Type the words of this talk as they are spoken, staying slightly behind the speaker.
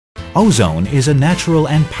Ozone is a natural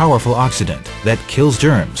and powerful oxidant that kills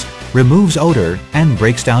germs, removes odor, and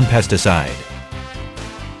breaks down pesticide.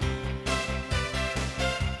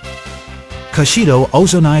 Cashido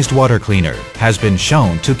Ozonized Water Cleaner has been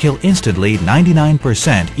shown to kill instantly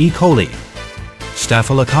 99% E. coli,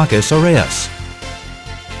 Staphylococcus aureus,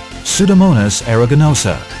 Pseudomonas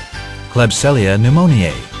aeruginosa, Klebsiella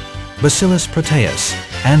pneumoniae, Bacillus proteus,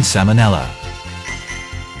 and Salmonella.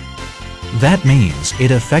 That means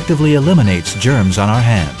it effectively eliminates germs on our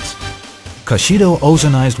hands. Cashido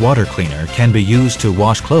Ozonized Water Cleaner can be used to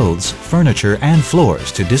wash clothes, furniture, and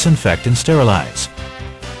floors to disinfect and sterilize.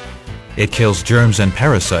 It kills germs and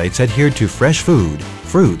parasites adhered to fresh food,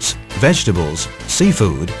 fruits, vegetables,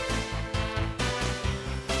 seafood,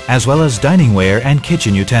 as well as diningware and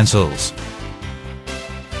kitchen utensils.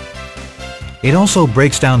 It also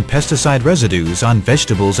breaks down pesticide residues on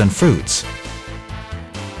vegetables and fruits,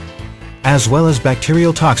 as well as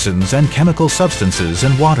bacterial toxins and chemical substances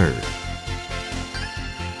in water.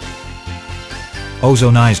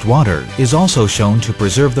 Ozonized water is also shown to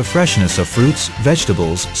preserve the freshness of fruits,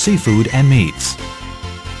 vegetables, seafood, and meats.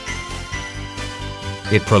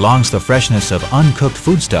 It prolongs the freshness of uncooked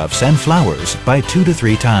foodstuffs and flours by 2 to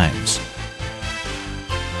 3 times.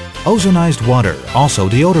 Ozonized water also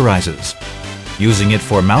deodorizes. Using it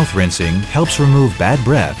for mouth rinsing helps remove bad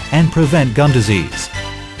breath and prevent gum disease.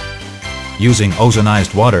 Using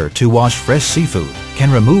ozonized water to wash fresh seafood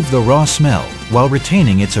can remove the raw smell while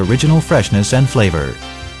retaining its original freshness and flavor.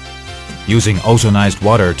 Using ozonized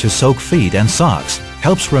water to soak feet and socks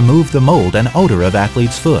helps remove the mold and odor of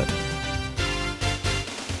athlete's foot.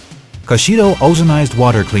 Cashido Ozonized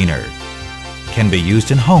Water Cleaner can be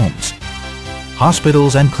used in homes,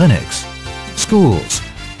 hospitals and clinics, schools,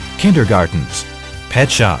 kindergartens, pet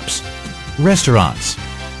shops, restaurants,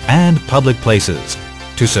 and public places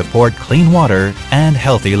to support clean water and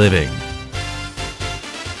healthy living.